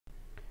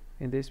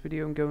In this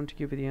video, I'm going to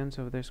give you the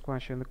answer of this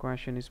question. The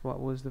question is, what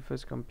was the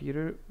first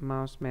computer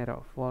mouse made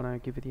of? Well, now I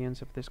give you the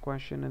answer of this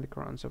question, and the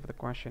correct answer of the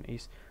question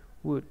is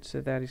wood. So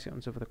that is the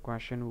answer of the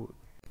question, wood.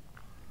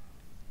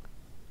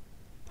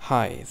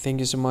 Hi,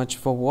 thank you so much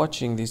for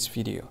watching this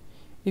video.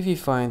 If you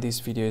find this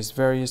video is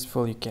very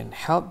useful, you can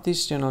help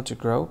this channel to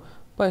grow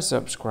by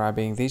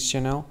subscribing this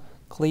channel.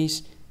 Click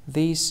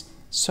this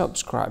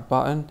subscribe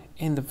button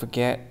and don't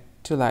forget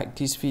to like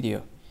this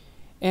video.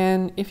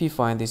 And if you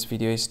find this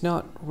video is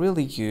not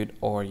really good,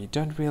 or you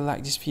don't really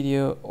like this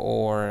video,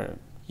 or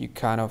you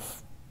kind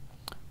of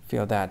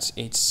feel that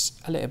it's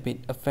a little bit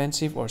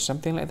offensive or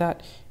something like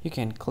that, you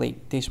can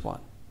click this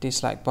one,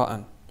 dislike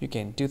button. You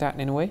can do that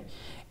anyway.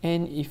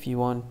 And if you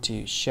want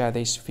to share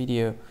this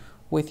video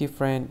with your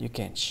friend, you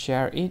can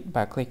share it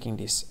by clicking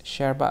this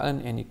share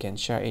button, and you can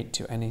share it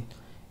to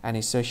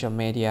any social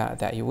media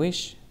that you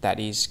wish that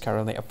is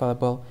currently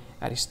available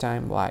at this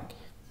time, like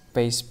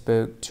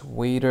Facebook,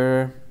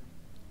 Twitter,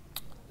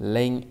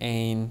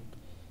 LinkedIn,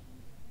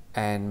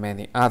 and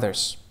many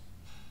others,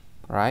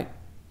 right?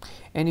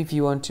 And if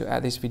you want to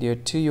add this video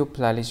to your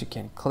playlist, you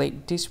can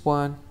click this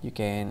one. You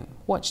can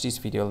watch this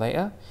video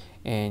later,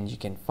 and you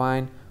can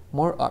find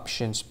more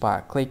options by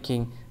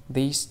clicking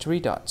these three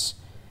dots.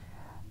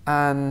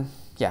 And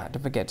yeah,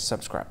 don't forget to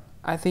subscribe.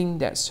 I think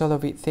that's all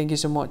of it. Thank you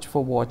so much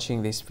for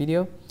watching this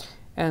video,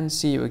 and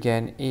see you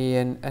again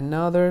in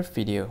another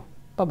video.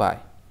 Bye bye.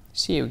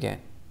 See you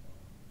again.